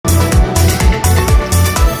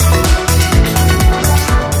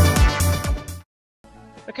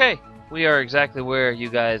Okay, we are exactly where you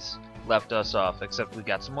guys left us off, except we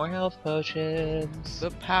got some more health potions. The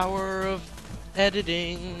power of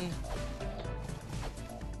editing.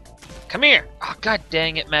 Come here! Oh, god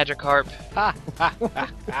dang it, Magikarp. Ha ha ha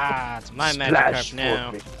ha! It's my Splash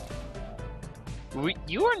Magikarp now.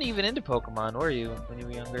 You weren't even into Pokemon, were you, when you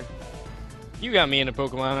were younger? You got me into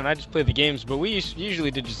Pokemon, and I just played the games. But we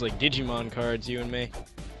usually did just like Digimon cards, you and me.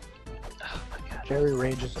 Oh my god. Jerry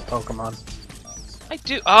rages at Pokemon. I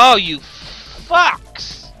do. Oh, you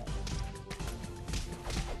fucks!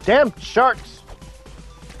 Damn sharks!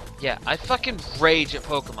 Yeah, I fucking rage at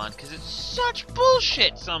Pokemon because it's such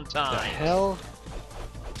bullshit sometimes. The hell?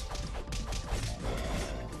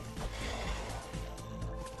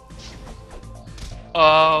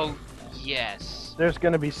 Oh, yes. There's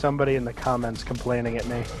gonna be somebody in the comments complaining at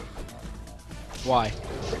me. Why?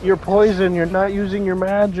 You're poison, you're not using your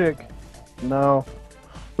magic. No.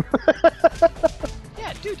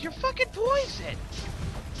 Yeah, dude, you're fucking poison.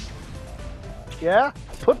 Yeah?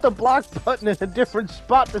 Put the block button in a different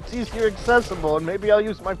spot that's easier accessible, and maybe I'll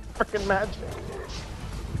use my frickin' magic.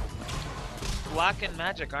 Block and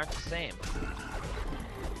magic aren't the same.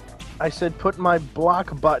 I said put my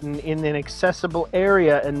block button in an accessible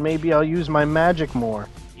area, and maybe I'll use my magic more.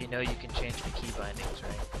 You know you can change the key bindings,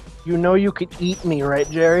 right? You know you could eat me, right,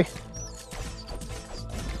 Jerry?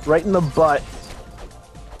 Right in the butt.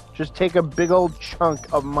 Just take a big old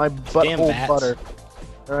chunk of my butthole bats. butter.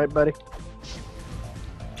 Alright, buddy?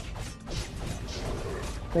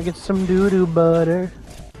 Make it some doo-doo butter.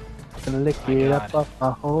 And lick My it God. up off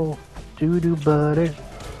my whole doo-doo butter.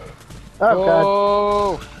 Oh, God.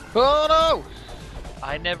 Oh! Oh no!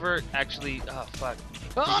 I never actually. Oh fuck!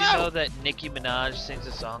 Oh, Did you no! know that Nicki Minaj sings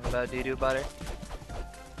a song about doo-doo butter?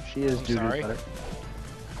 She is I'm doo-doo sorry. butter.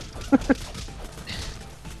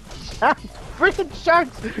 Ah, freaking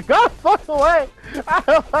sharks! Go fuck away! I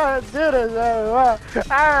don't want to do this anymore.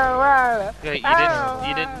 I don't want to. Wait,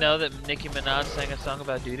 you didn't know that Nicki Minaj sang a song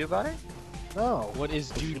about doo-doo butter? No. What is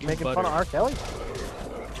You doo-doo making butter? fun of R. Kelly?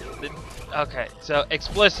 Okay, so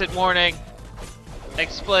explicit warning.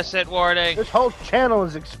 Explicit warning. This whole channel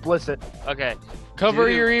is explicit. Okay. Cover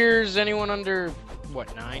Doo-doo- your ears. Anyone under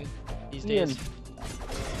what 9 these Ian. days?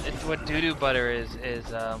 What doo-doo butter is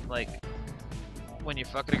like when you're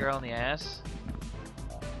fucking a girl in the ass,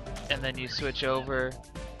 and then you switch over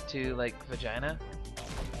to like vagina.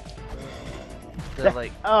 The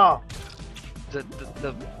like Oh,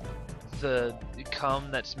 the cum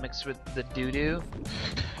that's mixed with the doo-doo.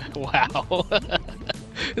 Wow.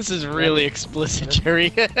 This is really explicit,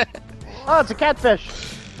 Jerry. oh, it's a catfish.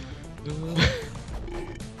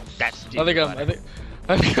 That's I doo-doo think butter.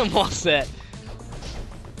 I think I'm all set.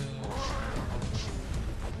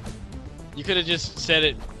 You could have just said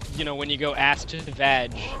it, you know, when you go ass to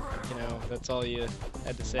vag. You know, that's all you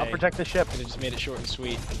had to say. I'll protect the ship. Could have just made it short and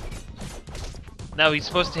sweet. No, he's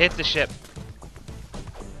supposed to hit the ship.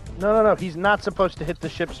 No. He's not supposed to hit the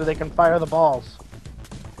ship so they can fire the balls.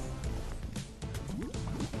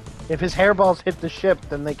 If his hairballs hit the ship,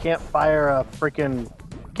 then they can't fire a freaking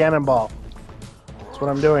cannonball. That's what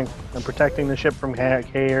I'm doing. I'm protecting the ship from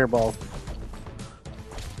hairballs.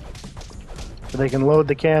 So they can load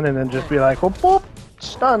the cannon and just be like, whoop whoop,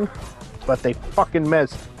 stun. But they fucking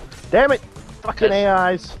missed. Damn it, fucking Cause-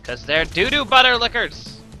 AIs. Cause they're doo-doo butter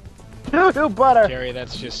lickers. Doo-doo butter. Jerry,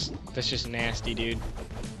 that's just nasty, dude.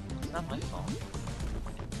 It's not my fault.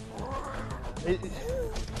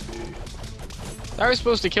 How are we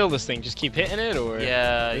supposed to kill this thing? Just keep hitting it, or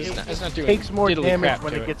Yeah, it's not doing Takes more diddly damage crap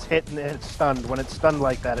when to it gets hit and it's stunned. When it's stunned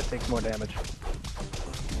like that, it takes more damage.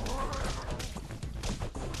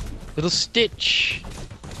 Little Stitch.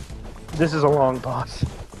 This is a long boss.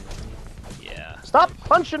 yeah. Stop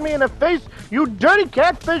punching me in the face, you dirty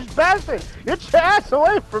catfish bastard! Get your ass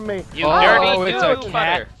away from me! You Oh, dirty it's a doo-doo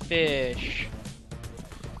butter. catfish.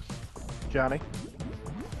 Johnny,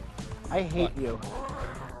 I hate you.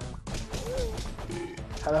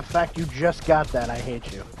 How the fact you just got that, I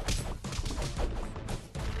hate you.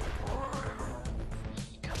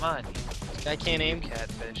 Come on, I can't aim.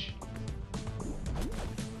 catfish.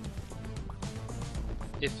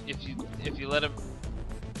 If you let him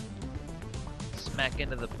smack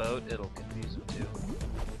into the boat, it'll confuse him too.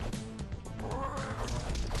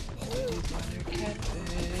 Doo-doo butter,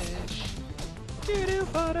 catfish. Doo-doo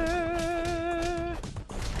butter.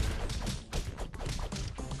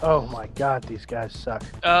 Oh my god, these guys suck.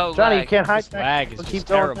 Oh, Johnny, you lag. can't hide This back. lag is We'll just keep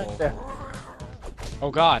going terrible. back there. Oh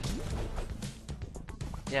God!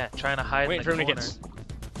 Yeah, trying to hide Waiting in for the him to corner.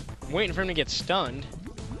 get. Waiting for him to get stunned.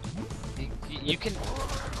 You can.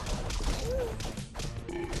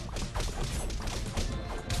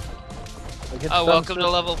 gets Oh, stunned welcome to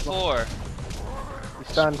still. level 4. He's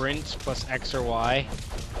stunned. Sprint plus X or Y.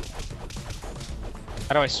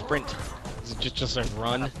 How do I sprint? Is it just like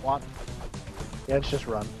run? What? Yeah, it's just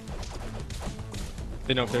run.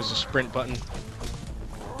 Didn't know if there's a sprint button.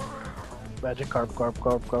 Magic carp.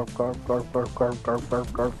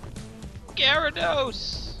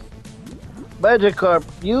 Gyarados! Magikarp,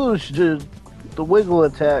 use the wiggle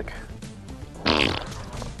attack.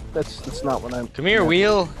 That's not what I'm. Come here,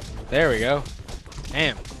 wheel. There we go.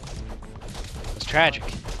 Damn. It's tragic.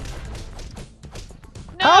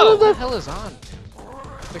 How No! did What the that? hell is on?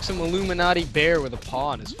 It's like some Illuminati bear with a paw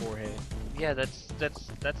on his forehead. Yeah, that's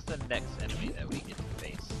the next enemy that we get to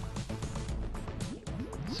face.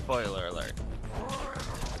 Spoiler alert.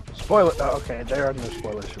 Spoiler. Oh, okay, there are no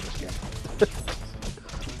spoilers for this game.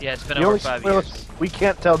 Yeah, it's been The over only 5 spoilers, years. we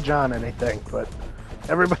can't tell John anything, but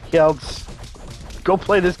everybody else, go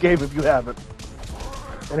play this game if you haven't.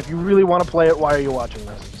 And if you really want to play it, why are you watching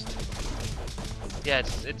this? Yeah,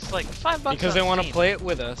 it's like $5 Because on they want to Steam. play it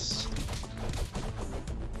with us.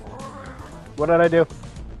 What did I do?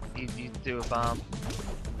 You do a bomb.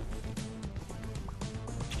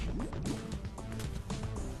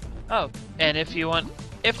 Oh, and if you want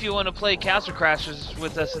to play Castle Crashers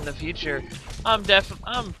with us in the future, I'm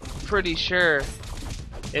pretty sure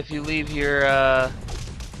if you leave your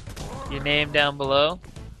name down below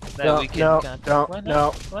that No, we can no, contact. no, Why not?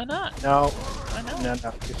 no. Why not? No, Why not?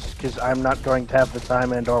 no, because I'm not going to have the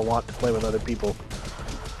time and or want to play with other people.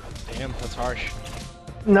 Damn, that's harsh.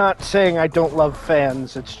 Not saying I don't love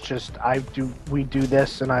fans, it's just we do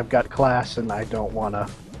this and I've got class and I don't want to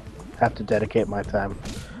have to dedicate my time.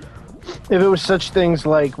 If it was such things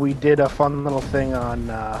like we did a fun little thing on,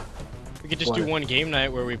 We could just do What? one game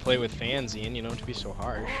night where we play with fans, Ian. You don't have to be so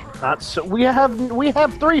harsh. not so, we have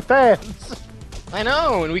 3 fans! I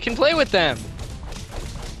know, and we can play with them.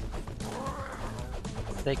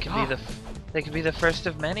 They can be the first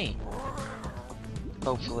of many.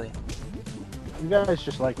 Hopefully. You guys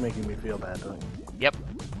just like making me feel bad, don't you? Yep.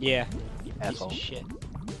 Yeah. You piece Asshole. of shit.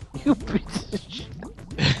 You piece of shit.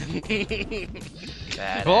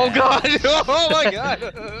 Oh god! Oh my god!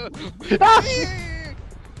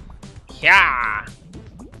 Yeah.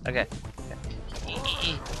 Okay.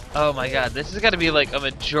 Oh my god, this is gonna be like a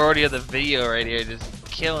majority of the video right here, just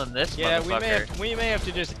killing this Yeah, motherfucker. we may have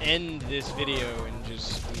to just end this video and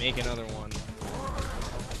just make another one.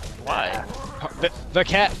 Why? The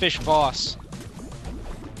catfish boss.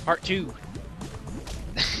 Part 2.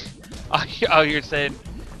 Oh, you're saying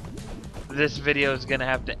this video is gonna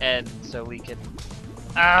have to end so we can.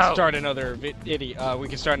 Ow! Start another we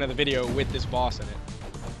can start another video with this boss in it.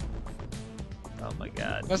 Oh my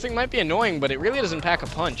god. This thing might be annoying, but it really doesn't pack a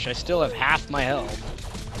punch. I still have half my health.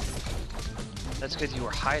 That's because you were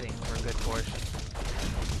hiding for a good portion.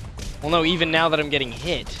 Well, no, even now that I'm getting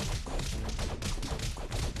hit.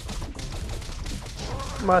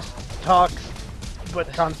 Must talk,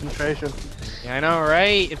 but concentration. Yeah, I know,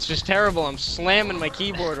 right? It's just terrible. I'm slamming my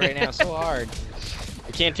keyboard right now so hard.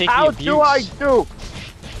 I can't take the How abuse. do I do?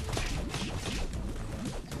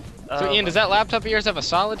 So, Ian, does that laptop of yours have a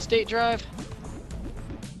solid state drive?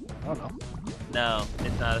 I don't know. No,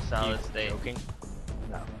 it's not a solid You state. joking?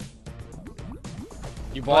 No.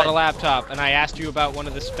 You bought But- a laptop, and I asked you about one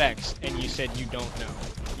of the specs, and you said you don't know.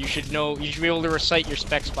 You should know. You should be able to recite your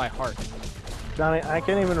specs by heart. Johnny, I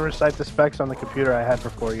can't even recite the specs on the computer I had for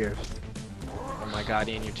 4 years. Oh my god,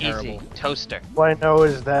 Ian, you're terrible. Easy. Toaster. What I know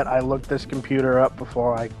is that I looked this computer up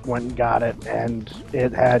before I went and got it, and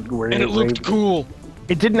it had And it looked cool.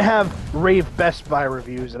 It didn't have rave Best Buy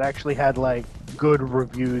reviews. It actually had like good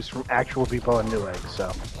reviews from actual people in Newegg.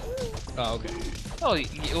 So Oh, okay. Oh,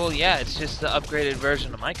 well, yeah, it's just the upgraded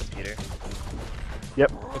version of my computer.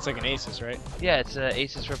 It's like an Asus, right? Yeah, it's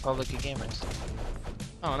Asus Republic of Gamers.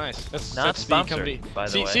 Oh, nice. That's Not that's the sponsored, company. by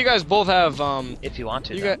the See, way. so you guys both have If you want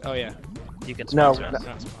to, You though. got. Oh yeah. You can No, sponsor us.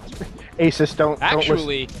 Not sponsored. Asus, don't listen.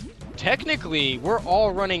 Actually, technically, we're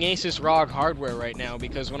all running Asus ROG hardware right now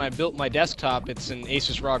because when I built my desktop, it's an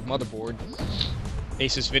Asus ROG motherboard,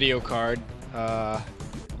 Asus video card.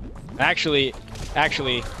 Actually,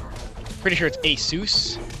 pretty sure it's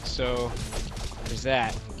Asus. So there's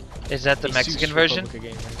that. Is that the Asus Mexican version?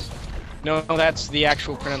 Republic of Gamers. No, that's the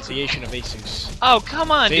actual pronunciation of Asus. Oh,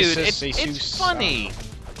 come on, It's dude. Asus, It's Asus, funny.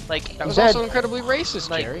 Like, That was Zed. also incredibly racist,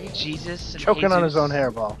 like Jerry. Jesus. And Choking on his Jesus. own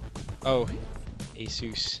hairball. Oh,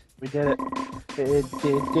 Asus. We did it.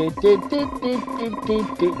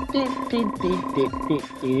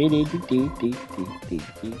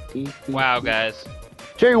 Wow, guys.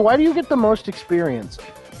 Jerry, why do you get the most experience?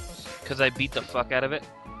 Because I beat the fuck out of it.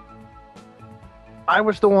 I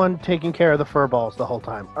was the one taking care of the fur balls the whole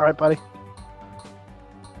time. All right, buddy.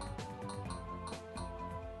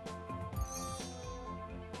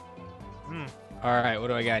 Alright, what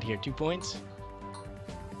do I got here? 2 points?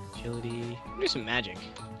 Agility. Do some magic.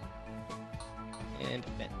 And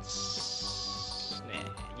defense.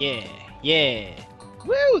 Yeah, yeah.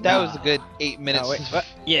 Woo! That was a good 8 minutes Oh, wait, what?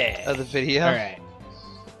 Yeah. of the video. Alright.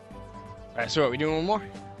 Alright, so what, we doing one more?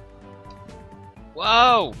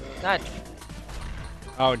 Whoa! God.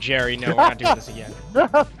 Oh, Jerry, no, we're not doing this again.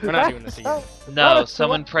 We're not doing this again. No,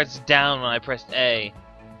 someone pressed down when I pressed A.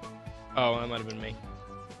 Oh, that might have been me.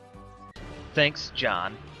 Thanks,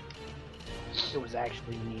 John. It was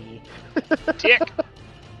actually me. Dick!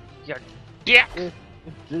 Your dick!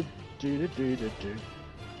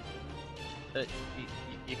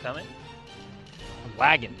 You coming? I'm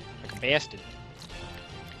lagging like a bastard.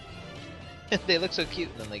 They look so cute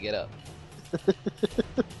when they get up.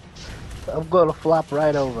 I'm gonna flop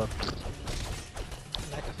right over.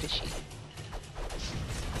 Like a fishy.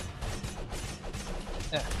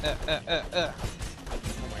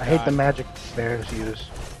 I hate the magic bears use.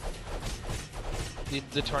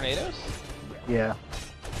 The tornadoes? Yeah.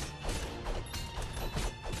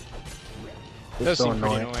 It does so seem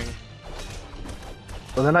pretty annoying.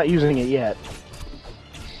 Well, they're not using it yet.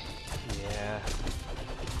 Yeah.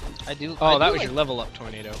 I do. Oh, I that do was like, your level up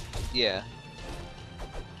tornado. Yeah.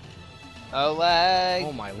 Oh, lag.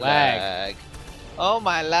 Oh, my lag. Lag. Oh,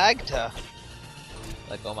 my lagta.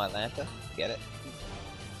 Like, oh, my lanta? Get it?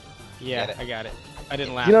 Yeah, Get it. I got it. I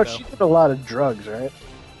didn't laugh, You know, though. she did a lot of drugs, right?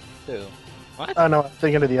 Who? What? Oh no, I'm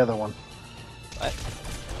thinking of the other one. What?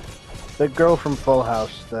 The girl from Full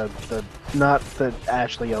House, not the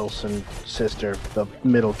Ashley Olsen sister, the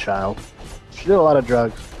middle child. She did a lot of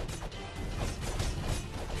drugs.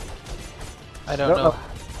 I don't No, know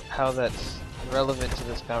how that's relevant to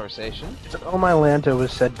this conversation. Oh My Lanta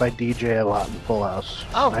was said by DJ a lot in Full House.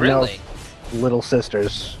 Oh, I really? know Little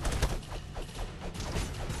Sisters.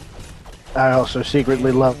 I also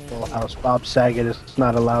secretly love Full House. Bob Saget is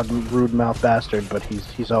not a loud, rude mouth bastard, but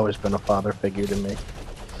he's always been a father figure to me.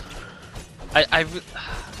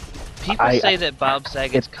 People say that Bob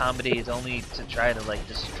Saget's comedy is only to try to like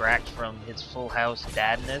distract from his Full House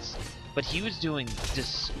dadness, but he was doing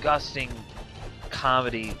disgusting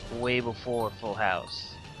comedy way before Full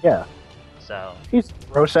House. Yeah. So He's a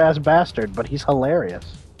gross ass bastard, but he's hilarious.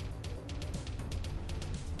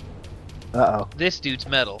 Uh oh. this dude's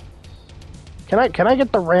metal. Can I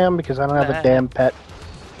get the ram because I don't have a damn pet?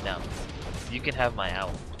 No, you can have my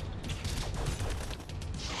owl.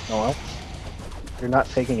 Oh well. You're not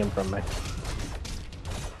taking him from me.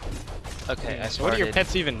 Okay, Yeah, I so what do your farted.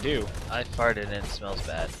 pets even do? I farted and it smells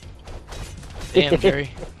bad. Damn,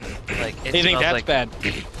 Jerry. Like it You think smells that's like bad?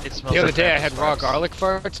 it smells. The other like day I Baptist had raw farts. garlic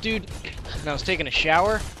farts, dude. And I was taking a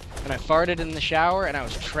shower, and I farted in the shower, and I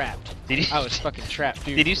was trapped. Did you? I was fucking trapped,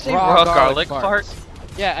 dude. Did you say raw garlic fart? farts.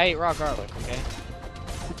 Yeah, I ate raw garlic, okay?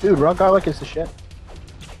 Dude, raw garlic is the shit.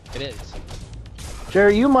 It is.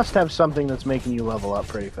 Jerry, you must have something that's making you level up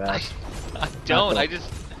pretty fast. I don't. I just.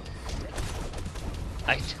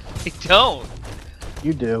 I don't.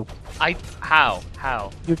 You do. How?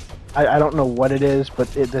 I don't know what it is,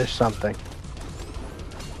 but there's something.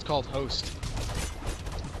 It's called host.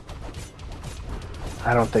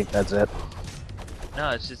 I don't think that's it. No,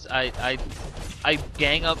 it's just I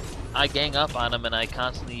gang up on him and I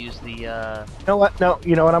constantly use the You know what? No,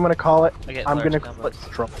 you know what I'm gonna call it? I get I'm large gonna call it combos.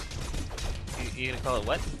 control. You gonna call it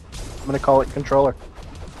what? I'm gonna call it controller.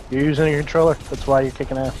 You're using a controller. That's why you're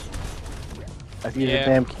kicking ass. I'd use a Yeah.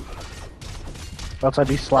 damn key. Or else I'd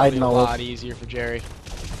be Probably sliding a all over. lot easier for Jerry.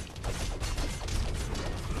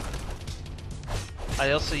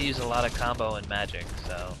 I also use a lot of combo and magic,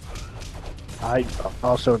 so I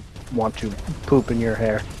also want to poop in your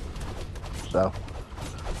hair. So,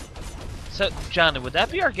 John, would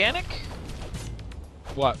that be organic?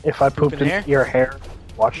 What? if I Poop pooped in in hair? your hair,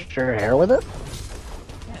 washed your hair with it?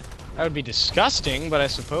 That would be disgusting, but I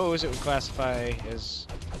suppose it would classify as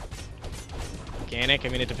organic. I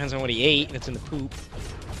mean, it depends on what he ate that's in the poop.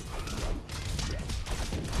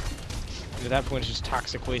 At that point, it's just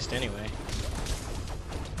toxic waste anyway.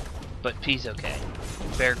 But pee's okay.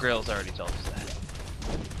 Bear Grylls already told us that.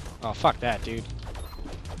 Oh, fuck that, dude.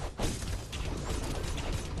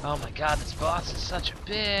 Oh my god, this boss is such a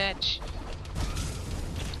bitch!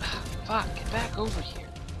 Fuck, get back over here.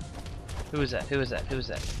 Who is that? Who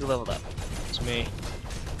leveled up? It's me.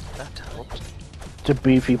 That helped. It's a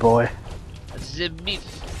beefy boy. Zimif.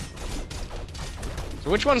 So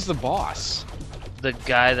which one's the boss? The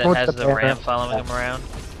guy that What's has the the ram bear? following him around.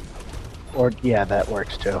 Or, yeah, that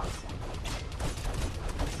works too.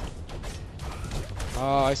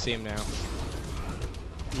 Oh, I see him now.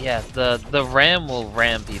 Yeah, the ram will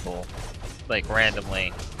ram people, like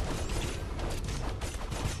randomly.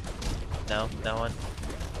 No, no one.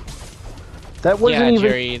 That wasn't yeah, even.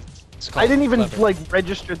 Jerry, it's I called didn't even clever. like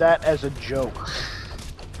register that as a joke.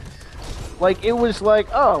 Like it was like,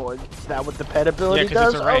 oh, is that what the pet ability 'cause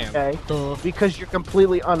does? it's a ram. Okay, Duh. because you're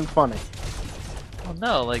completely unfunny. Well,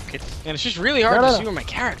 no, like it's. And it's just really hard No, to no, see no. where my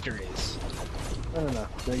character is. No,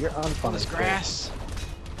 you're All unfunny. this grass.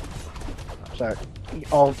 Sorry.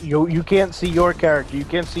 You can't see your character. You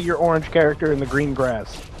can't see your orange character in the green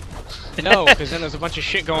grass. No, because then there's a bunch of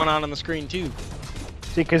shit going on the screen too.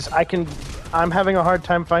 See, because I'm having a hard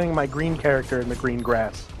time finding my green character in the green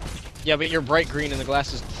grass. Yeah, but you're bright green and the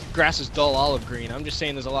grass is dull olive green. I'm just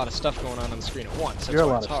saying there's a lot of stuff going on the screen at once. That's You're a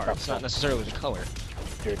why lot it's of hard. stuff. It's not necessarily the color.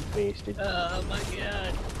 Dirty basted. Oh my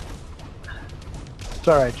god. It's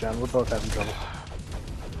alright, John. We're both having trouble.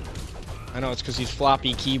 I know, it's because these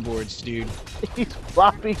floppy keyboards, dude. These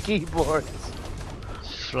floppy keyboards.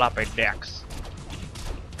 Floppy dicks.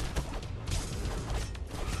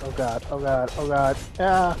 Oh god, oh god, oh god.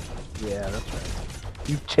 Yeah. Yeah, that's right.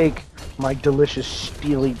 You take my delicious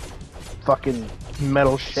steely fucking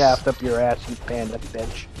metal shaft up your ass, you panda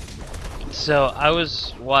bitch. So I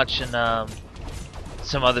was watching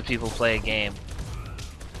some other people play a game.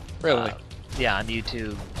 Really? Yeah, on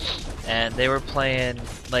YouTube, and they were playing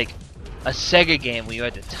like a Sega game where you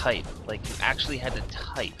had to type. Like you actually had to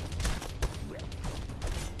type.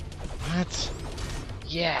 What?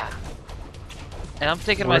 Yeah. And I'm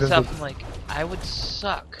thinking to Where does myself, it- I'm like, I would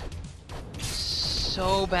suck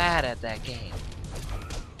so bad at that game.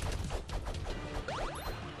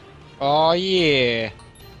 Oh yeah.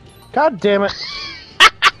 God damn it.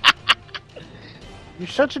 You're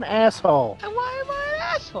such an asshole. And why am I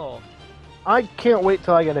an asshole? I can't wait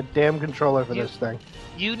till I get a damn controller for You- this thing.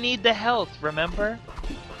 You need the health, remember?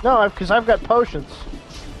 No, because I've got potions.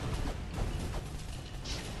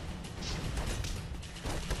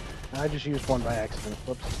 I just used one by accident.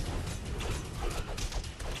 Whoops.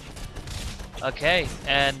 Okay,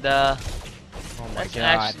 and Oh my that's god.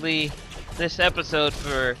 actually this episode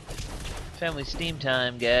for Family Steam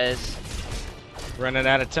Time, guys. Running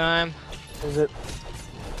out of time. Is it?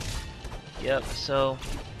 Yep, so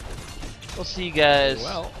we'll see you guys.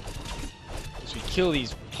 Well, as we kill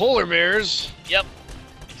these polar bears. Yep.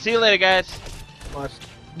 See you later, guys. Must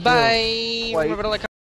Bye. Wait. Remember to like,